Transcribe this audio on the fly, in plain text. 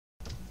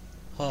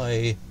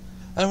Hi.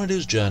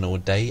 Aaron's Journal,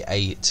 Day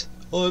 8.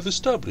 I have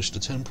established a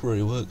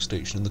temporary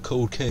workstation in the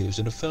cold caves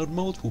and have found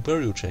multiple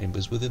burial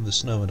chambers within the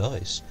snow and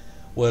ice.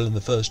 While in the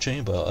first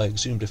chamber I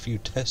exhumed a few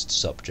test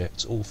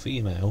subjects, all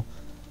female.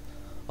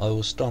 I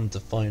was stunned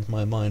to find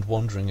my mind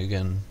wandering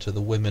again to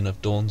the women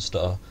of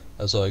Dawnstar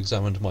as I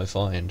examined my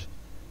find.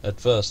 At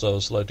first I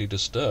was slightly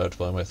disturbed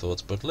by my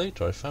thoughts, but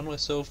later I found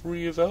myself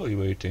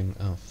re-evaluating.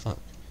 Oh fuck.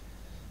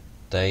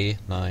 Day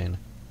 9.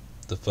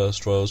 The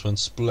first trials went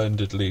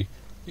splendidly.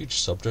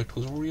 Each subject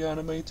was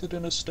reanimated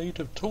in a state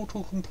of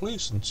total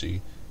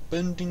complacency,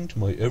 bending to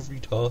my every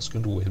task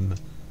and whim.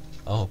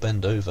 I'll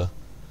bend over.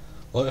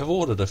 I have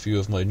ordered a few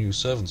of my new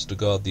servants to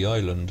guard the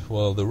island,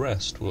 while the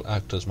rest will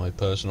act as my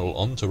personal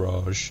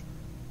entourage,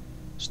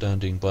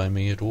 standing by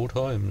me at all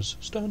times,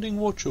 standing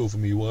watch over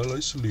me while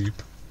I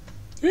sleep.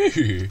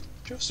 Hey,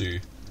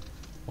 Jesse.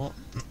 What?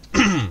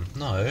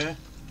 No,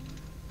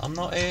 I'm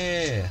not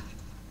here.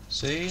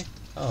 See?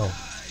 Oh,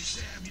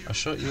 I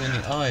shot you in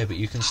the eye, but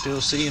you can still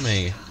see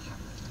me.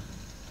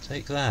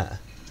 Take that.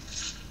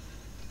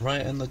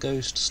 Right in the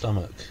ghost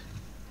stomach.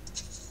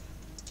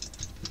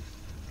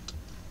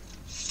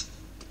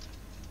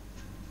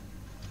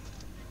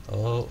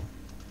 Oh.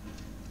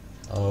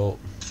 Oh.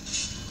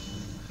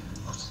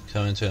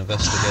 Coming to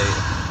investigate.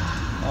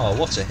 Oh,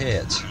 what a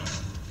hit.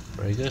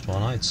 Very good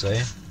one, I'd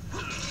say.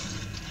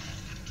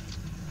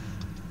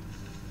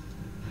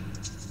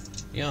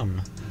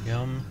 Yum.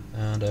 Yum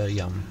and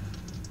yum.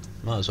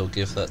 Might as well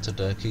give that to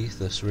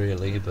Drakiah,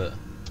 really, but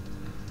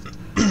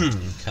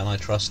can I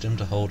trust him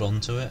to hold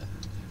on to it?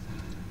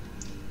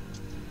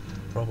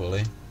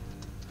 Probably.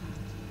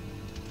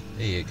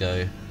 Here you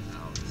go.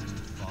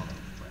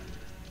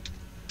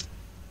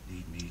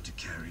 Need me to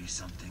carry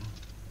something?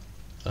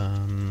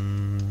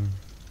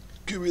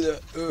 Give me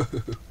that.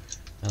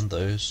 And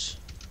those.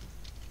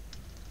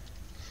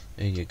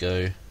 Here you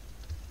go.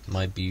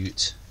 My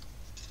beaut.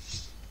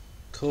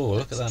 Cool,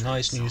 look at that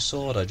nice new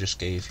sword I just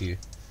gave you.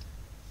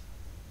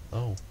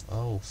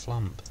 Oh,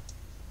 flump.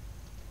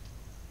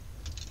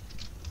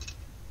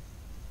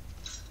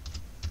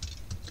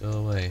 Go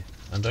away.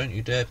 And don't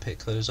you dare pick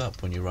those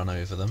up when you run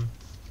over them.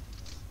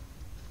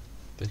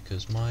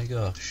 Because my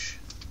gosh.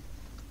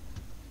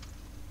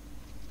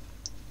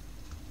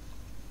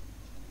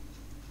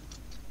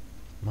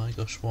 My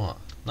gosh, what?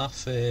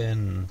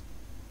 Nothing.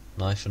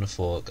 Knife and a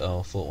fork. Oh,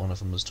 I thought one of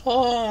them was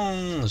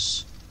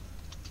tongs.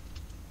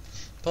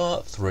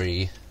 Part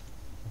 3.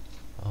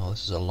 Oh,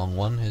 this is a long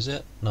one, is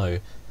it? No.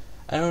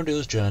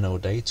 Arundel's Journal,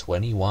 Day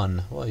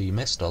 21. Well, you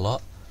missed a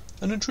lot.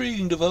 An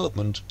intriguing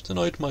development.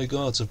 Tonight my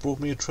guards have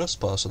brought me a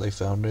trespasser they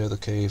found near the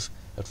cave.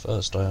 At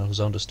first I was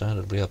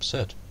understandably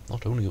upset.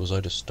 Not only was I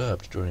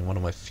disturbed during one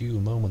of my few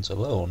moments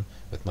alone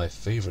with my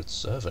favourite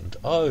servant,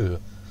 but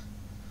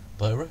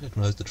I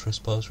recognised the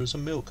trespasser as a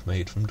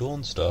milkmaid from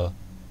Dawnstar.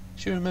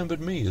 She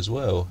remembered me as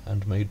well,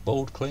 and made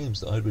bold claims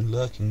that I had been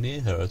lurking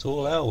near her at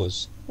all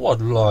hours. What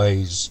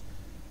lies!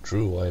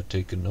 True, I had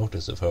taken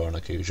notice of her on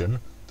occasion,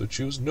 but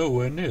she was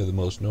nowhere near the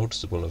most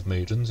noticeable of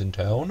maidens in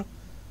town.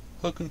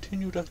 Her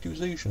continued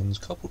accusations,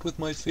 coupled with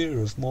my fear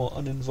of more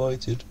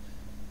uninvited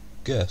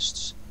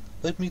guests,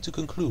 led me to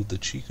conclude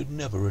that she could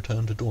never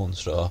return to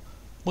Dawnstar.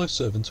 My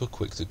servants were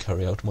quick to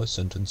carry out my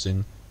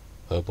sentencing.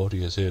 Her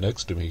body is here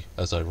next to me,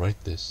 as I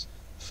write this.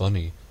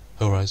 Funny,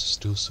 her eyes are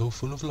still so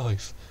full of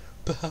life.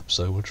 Perhaps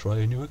I will try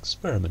a new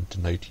experiment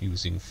tonight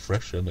using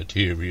fresher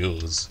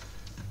materials.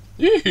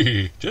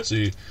 Yee,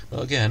 Jesse!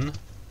 Well, again,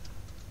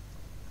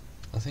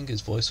 I think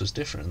his voice was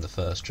different in the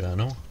first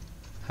journal.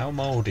 How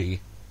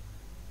mouldy.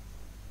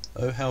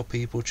 Oh, how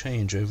people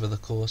change over the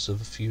course of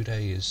a few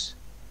days.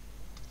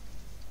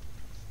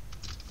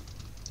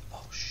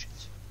 Oh, shit.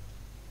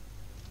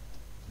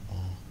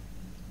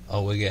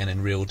 Oh, we're getting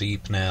in real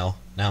deep now.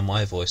 Now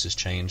my voice has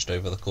changed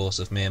over the course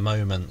of mere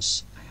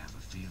moments. I have a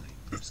feeling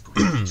it's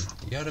going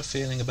to You had a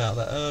feeling about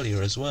that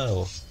earlier as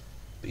well,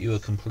 but you were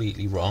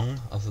completely wrong,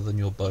 other than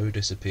your bow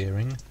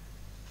disappearing.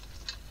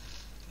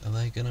 Are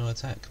they going to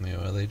attack me, or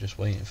are they just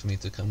waiting for me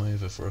to come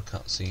over for a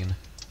cutscene?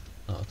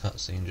 Not a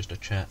cutscene, just a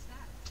chat.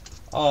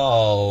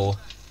 Oh!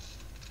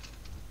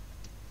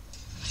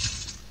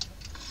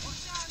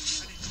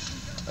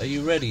 Are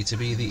you ready to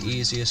be the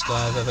easiest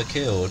guy I've ever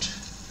killed?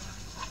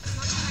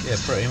 Yeah,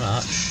 pretty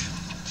much.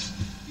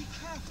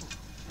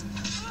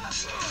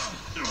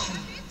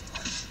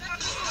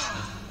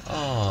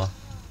 Ah.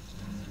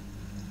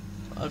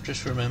 I've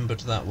just remembered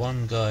that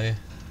one guy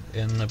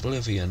in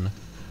Oblivion.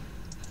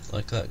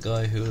 Like that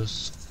guy who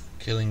was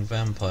killing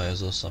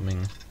vampires or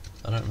something.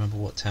 I don't remember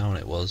what town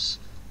it was.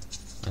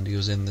 And he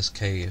was in this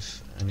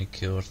cave and he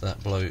killed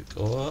that bloke.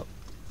 Oh!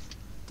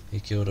 He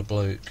killed a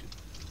bloke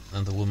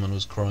and the woman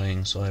was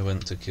crying, so I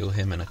went to kill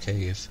him in a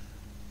cave.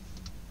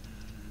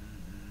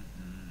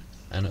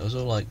 And it was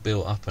all like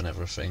built up and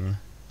everything.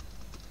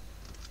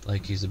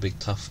 Like he's a big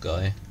tough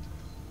guy.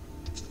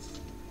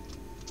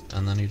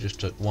 And then he just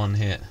took one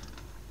hit.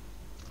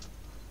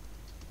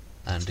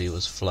 And he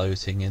was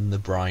floating in the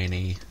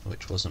briny,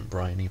 which wasn't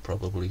briny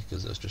probably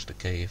because it was just a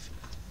cave.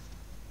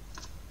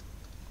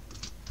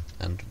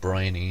 and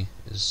briny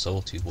is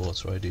salty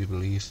water, I do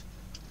believe.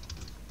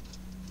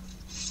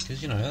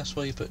 Because, you know, that's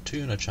why you put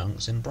tuna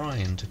chunks in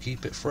brine, to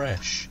keep it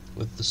fresh,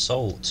 with the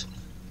salt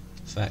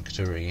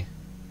factory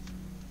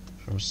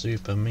from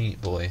Super Meat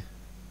Boy.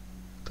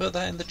 Put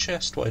that in the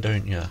chest, why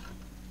don't you?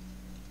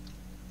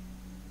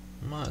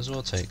 Might as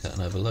well take that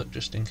and have a look,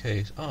 just in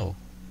case. Oh,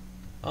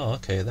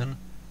 okay then.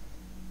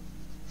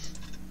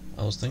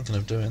 I was thinking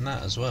of doing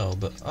that as well,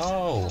 but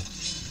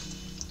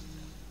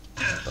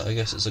but I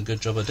guess it's a good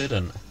job I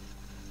didn't.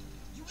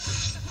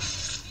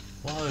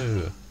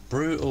 Whoa,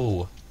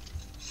 brutal.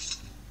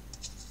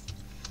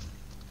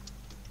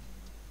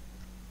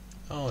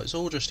 Oh, it's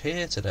all just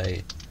here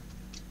today.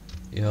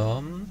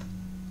 Yum.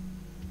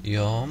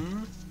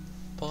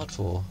 Part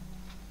 4.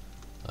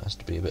 That has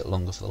to be a bit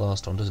longer for the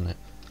last one, doesn't it?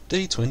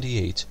 Day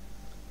 28.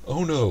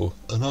 Oh no,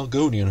 an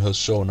Argonian has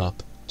shown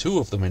up. 2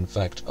 of them, in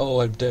fact. Oh,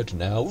 I'm dead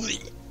now.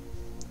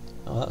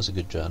 Oh, that's a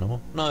good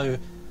journal. No.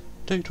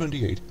 Day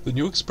 28. The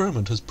new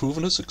experiment has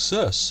proven a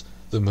success.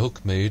 The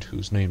milkmaid,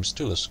 whose name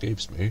still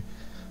escapes me,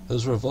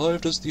 has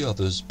revived as the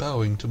others,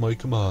 bowing to my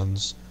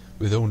commands.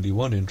 With only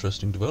one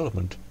interesting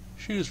development.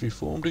 She is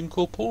reformed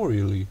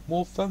incorporeally,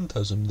 more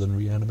phantasm than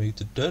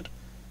reanimated dead.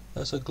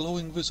 As her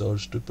glowing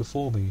visage stood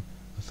before me,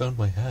 I found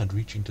my hand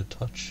reaching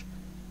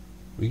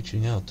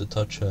out to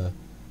touch her.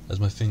 As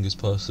my fingers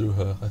passed through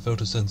her, I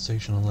felt a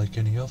sensation unlike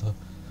any other,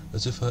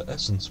 as if her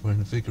essence were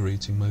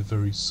invigorating my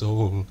very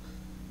soul,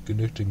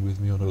 connecting with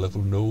me on a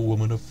level no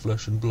woman of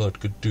flesh and blood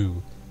could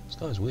do. This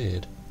guy's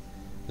weird.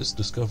 This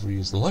discovery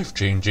is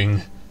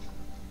life-changing.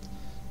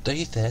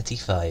 Day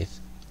 35.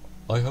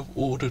 I have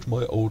ordered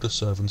my older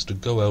servants to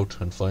go out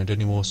and find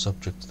any more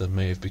subjects that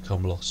may have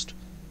become lost.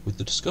 With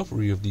the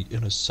discovery of the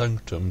inner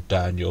sanctum,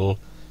 Daniel,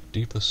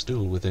 deeper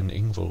still within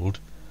Ingvold,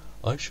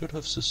 I should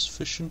have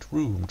sufficient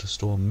room to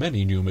store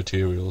many new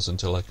materials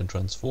until I can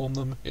transform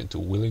them into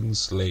willing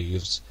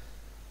slaves.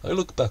 I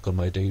look back on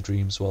my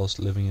daydreams whilst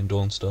living in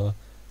Dawnstar,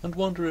 and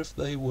wonder if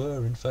they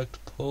were in fact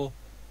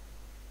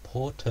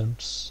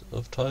portents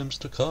of times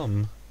to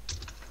come.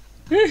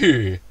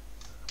 Hee!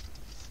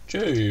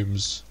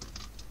 James!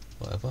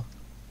 Whatever.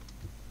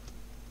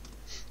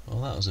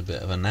 Well, that was a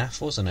bit of a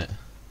naff, wasn't it?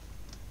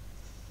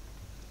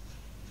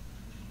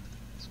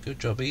 It's a good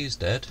job he's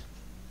dead.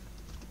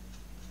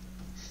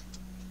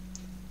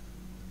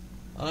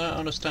 I don't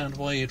understand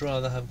why you'd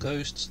rather have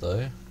ghosts,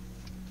 though.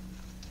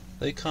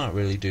 They can't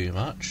really do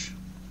much.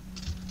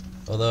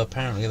 Although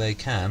apparently they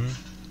can,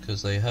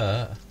 because they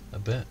hurt a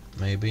bit,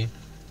 maybe.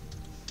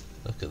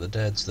 Look at the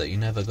deads that you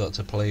never got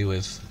to play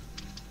with.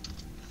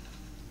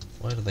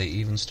 Why do they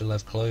even still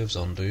have clothes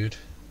on, dude?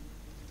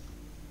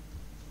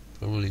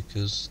 Probably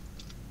because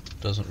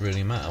it doesn't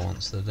really matter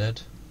once they're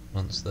dead.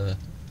 Once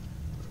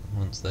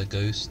they're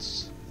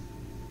ghosts.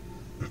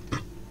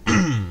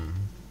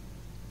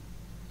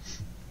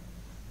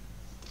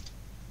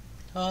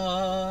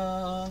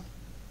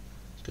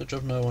 Good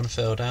job no one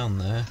fell down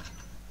there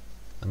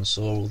and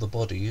saw all the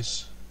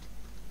bodies.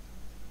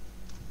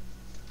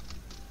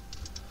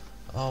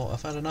 Oh,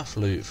 I've had enough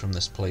loot from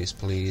this place,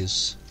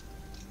 please.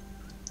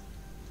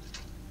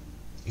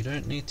 You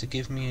don't need to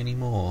give me any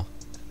more.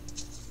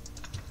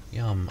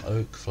 Yum,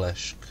 oak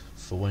flesh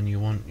for when you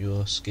want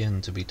your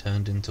skin to be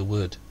turned into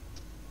wood.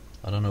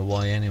 I don't know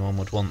why anyone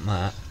would want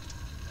that.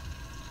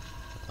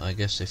 I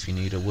guess if you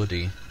need a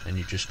woody and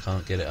you just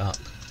can't get it up.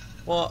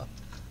 What?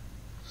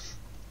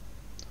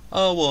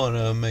 I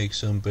wanna make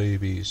some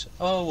babies.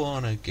 I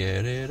wanna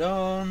get it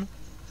on.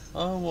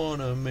 I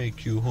wanna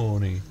make you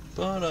horny,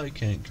 but I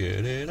can't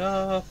get it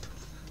up.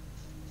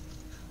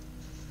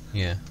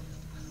 Yeah.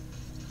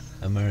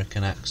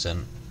 American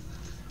accent.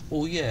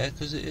 Well, yeah,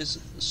 because it is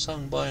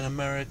sung by an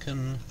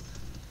American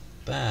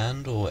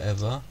band or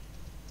whatever.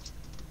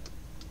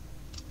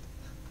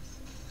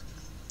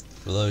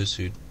 For those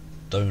who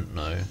don't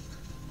know,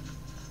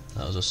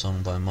 that was a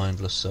song by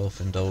Mindless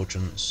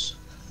Self-Indulgence.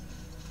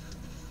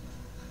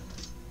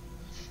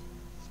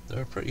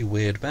 They're a pretty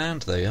weird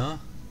band, they are.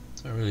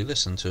 I don't really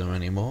listen to them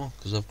anymore,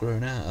 because I've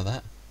grown out of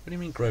that. What do you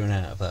mean grown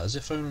out of that? As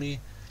if only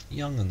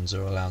young'uns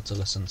are allowed to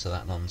listen to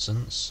that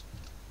nonsense.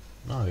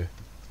 No.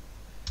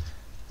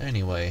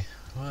 Anyway,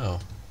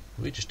 well,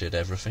 we just did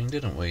everything,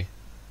 didn't we?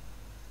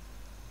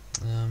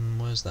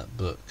 Where's that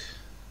book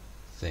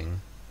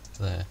thing?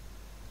 There.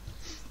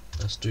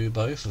 Let's do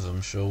both of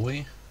them, shall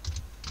we?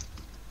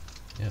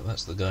 Yeah,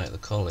 that's the guy at the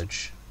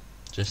college.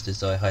 Just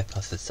as I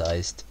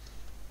hypothesized.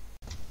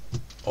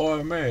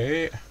 Oi,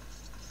 mate!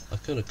 I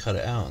could have cut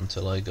it out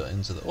until I got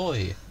into the...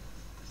 Oi!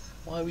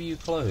 Why were you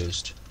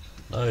closed?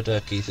 No,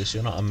 Drakiah,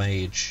 you're not a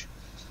mage.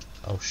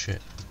 Oh,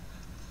 shit.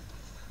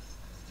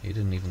 He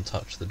didn't even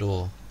touch the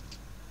door.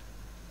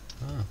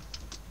 Oh.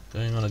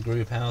 Going on a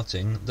group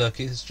outing,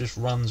 Drakiah just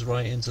runs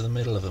right into the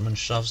middle of them and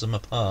shoves them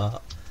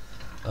apart.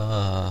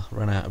 Ah,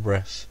 run out of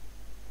breath.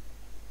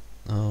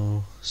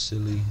 Oh,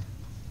 silly.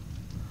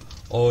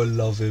 Oh, I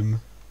love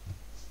him.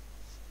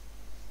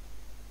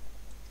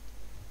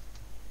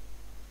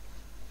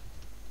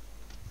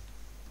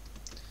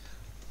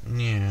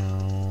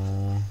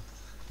 Meow.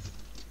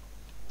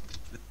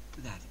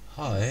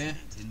 Hi.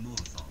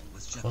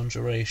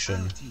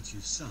 conjuration. I'll teach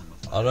you some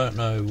of I don't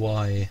know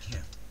why.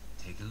 Here,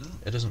 take a look.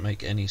 It doesn't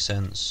make any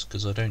sense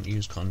because I don't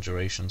use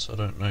conjuration, so I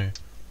don't know.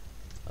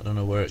 I don't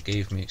know where it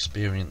gave me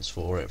experience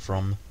for it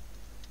from,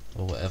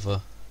 or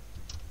whatever.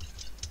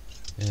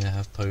 Yeah,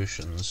 have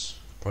potions.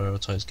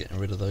 Prioritise getting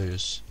rid of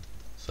those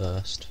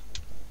first.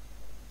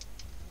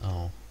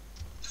 Oh.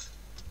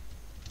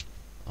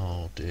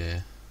 Oh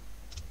dear.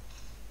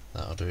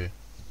 That'll do.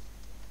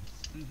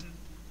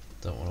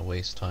 Don't want to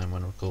waste time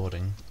when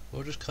recording.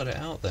 We'll just cut it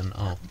out then.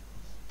 Oh.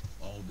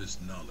 All this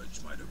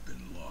knowledge might have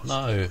been lost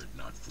No. were it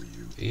not for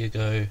you. Here you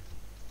go.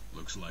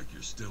 Looks like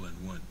you're still in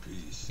one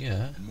piece.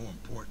 Yeah. And more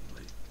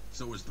importantly,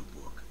 so is the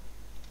book.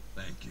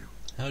 Thank you.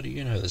 How do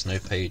you know there's no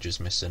pages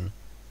missing?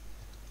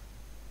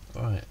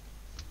 Right.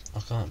 I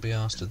can't be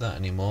asked with that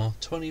anymore.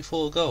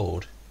 24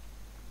 gold.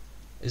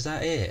 Is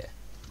that it?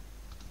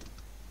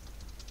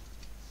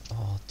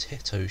 Oh,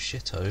 titto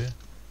shitto.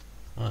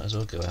 Might as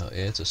well go out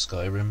here to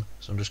Skyrim,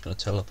 so I'm just going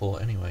to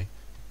teleport anyway.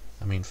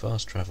 I mean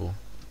fast travel.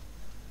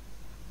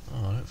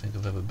 Oh, I don't think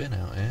I've ever been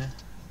out here.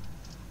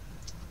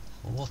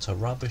 What a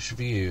rubbish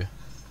view.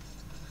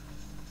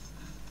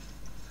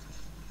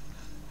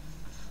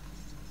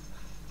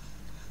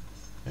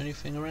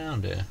 Anything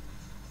around here?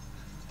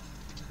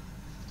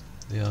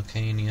 The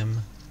Arcanium.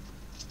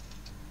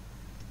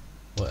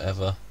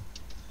 Whatever.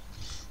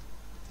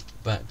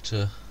 Back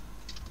to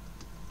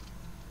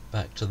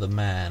the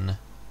man.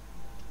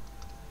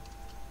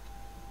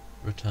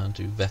 Return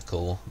to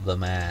Vekel, the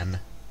man.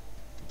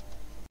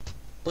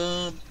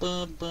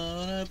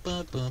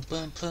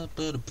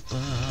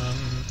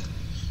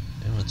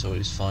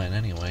 Inventory's fine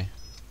anyway.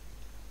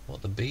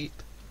 What the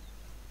beep?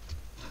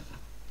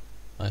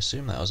 I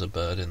assume that was a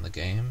bird in the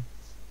game.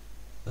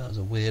 That was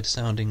a weird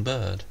sounding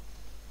bird.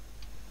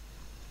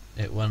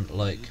 It went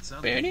like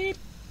beep,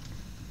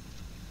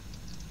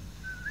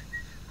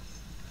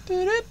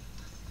 beep,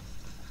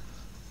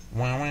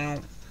 wow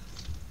wow.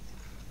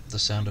 The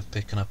sound of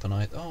picking up an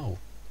item. Oh,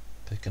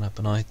 picking up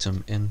an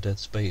item in dead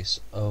space.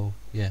 Oh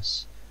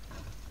yes,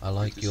 I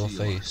like your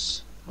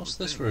face. What's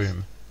this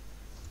room?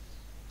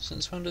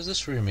 Since when does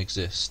this room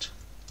exist?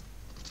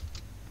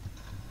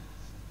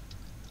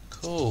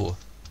 Cool.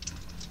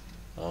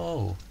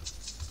 Oh,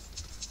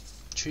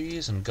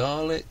 cheese and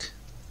garlic.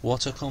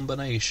 What a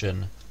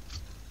combination.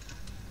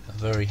 A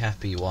very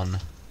happy one.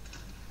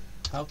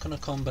 How can a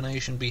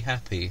combination be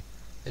happy?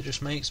 It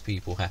just makes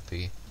people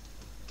happy.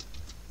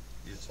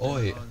 It's been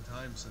Oi. a long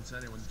time since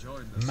anyone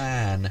joined us.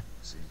 Man.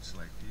 Seems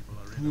like people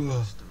are in a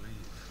rush to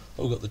leave.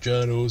 I've got the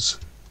journals.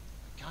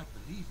 Can't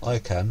believe I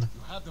can. you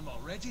have them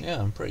already?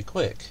 Yeah, I'm pretty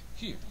quick.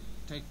 Here,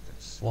 take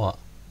this. What?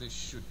 This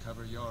should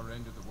cover your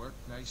end of the work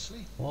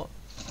nicely. What?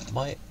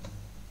 My...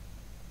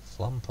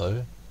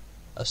 Flumpo?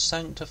 A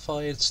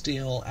sanctified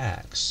steel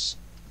axe.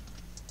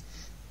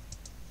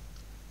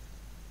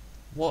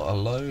 What a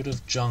load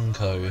of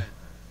junko. Alright.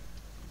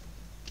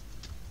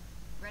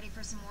 Ready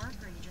for some work,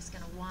 or are you just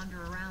gonna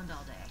wander around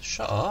all day?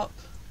 Shut up.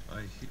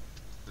 I hear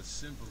the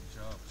simple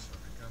jobs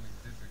are becoming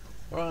difficult.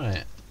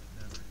 Right.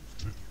 Never used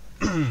to be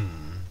like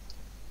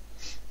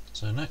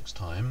So next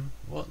time...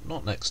 What?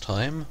 Not next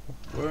time.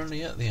 We're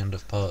only at the end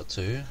of part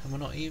 2, and we're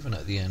not even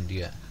at the end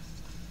yet.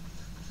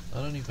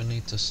 I don't even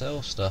need to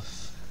sell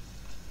stuff.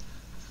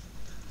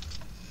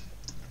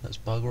 Let's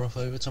bugger off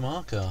over to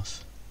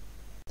Markarth.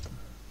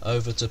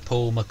 Over to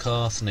Paul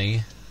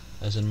McCartney,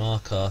 as in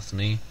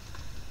Markarthny.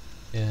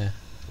 Yeah,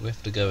 we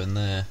have to go in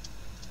there.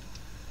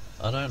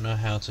 I don't know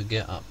how to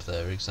get up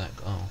there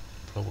exactly. Oh,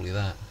 probably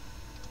that.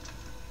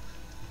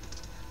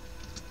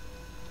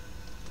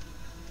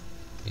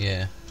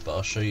 Yeah, but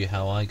I'll show you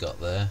how I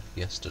got there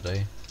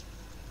yesterday.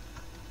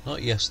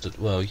 Not yesterday,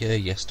 well yeah,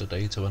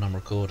 yesterday to when I'm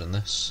recording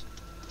this.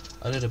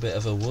 I did a bit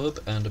of a whoop,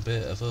 and a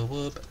bit of a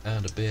whoop,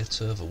 and a bit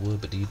of a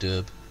whoopity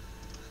dub.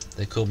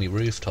 They call me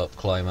rooftop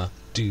climber.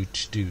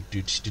 Doot doot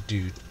doot doot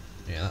doot.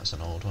 Yeah, that's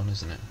an old one,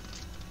 isn't it?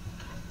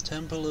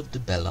 Temple of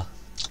Dibella.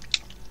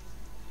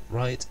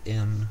 Right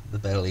in the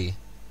belly.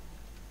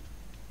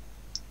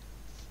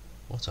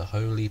 What a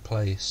holy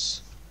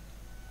place.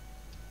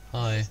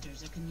 Hi.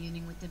 Sisters are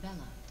communing with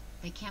Dibella.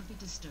 They can't be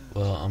disturbed.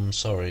 Well, I'm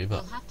sorry,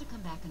 but... You'll have to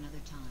come back another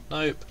time.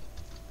 Nope.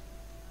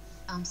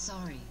 I'm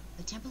sorry.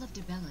 The Temple of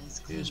Dibella is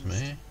closed. Excuse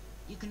me.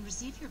 You can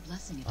receive your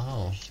blessing if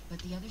Oh. you wish, but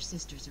the other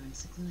sisters are in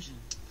seclusion.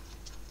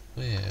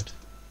 Weird.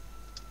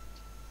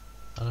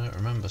 I don't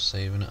remember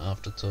saving it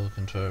after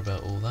talking to her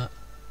about all that.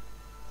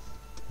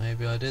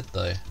 Maybe I did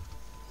though.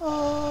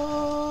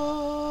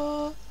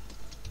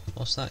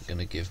 What's that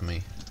gonna give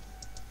me?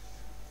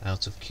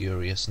 Out of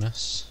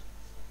curiousness.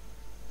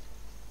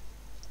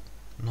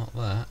 Not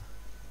that.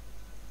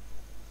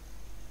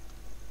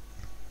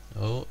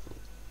 Oh,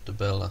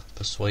 Dibella.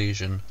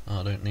 Persuasion. Oh,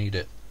 I don't need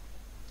it.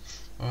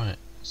 Alright,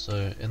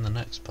 so in the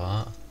next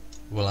part,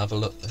 we'll have a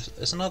look.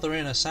 It's another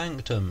inner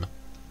sanctum.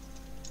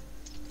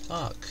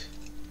 Fuck.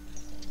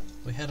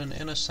 We had an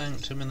inner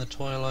sanctum in the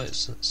Twilight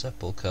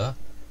Sepulchre.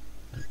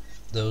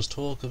 There was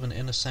talk of an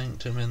inner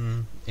sanctum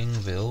in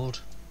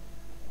Ingvild.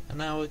 And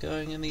now we're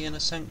going in the inner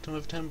sanctum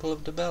of Temple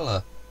of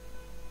Dibella.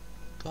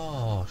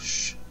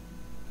 Gosh.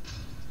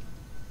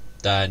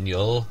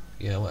 Daniel.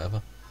 Yeah,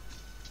 whatever.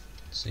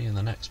 See you in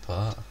the next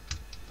part.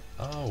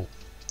 Oh.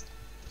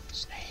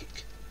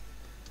 Snake.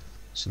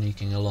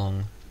 Sneaking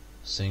along,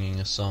 singing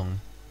a song.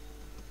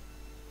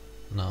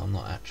 No, I'm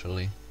not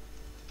actually.